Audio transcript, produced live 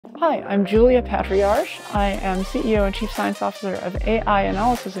Hi, I'm Julia Patriarche. I am CEO and Chief Science Officer of AI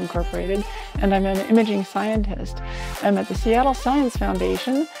Analysis Incorporated, and I'm an imaging scientist. I'm at the Seattle Science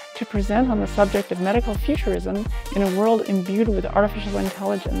Foundation to present on the subject of medical futurism in a world imbued with artificial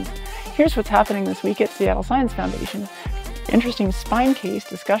intelligence. Here's what's happening this week at Seattle Science Foundation. Interesting spine case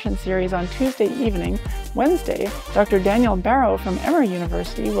discussion series on Tuesday evening. Wednesday, Dr. Daniel Barrow from Emory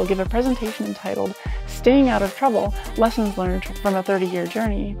University will give a presentation entitled Staying Out of Trouble, Lessons Learned from a 30-Year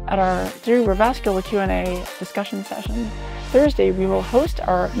Journey at our cerebrovascular Q&A discussion session. Thursday, we will host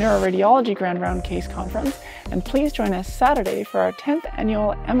our Neuroradiology Grand Round Case Conference, and please join us Saturday for our 10th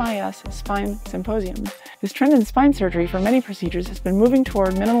annual MIS Spine Symposium. This trend in spine surgery for many procedures has been moving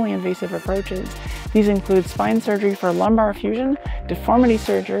toward minimally invasive approaches. These include spine surgery for lumbar fusion, deformity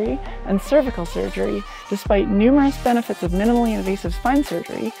surgery, and cervical surgery. Despite numerous benefits of minimally invasive spine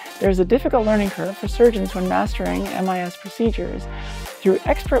surgery, there is a difficult learning curve for surgeons when mastering MIS procedures. Through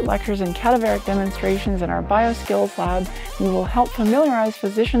expert lectures and cadaveric demonstrations in our BioSkills lab, we will help familiarize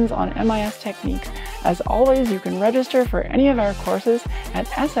physicians on MIS techniques. As always, you can register for any of our courses at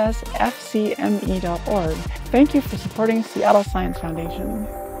ssfcme.org. Thank you for supporting Seattle Science Foundation.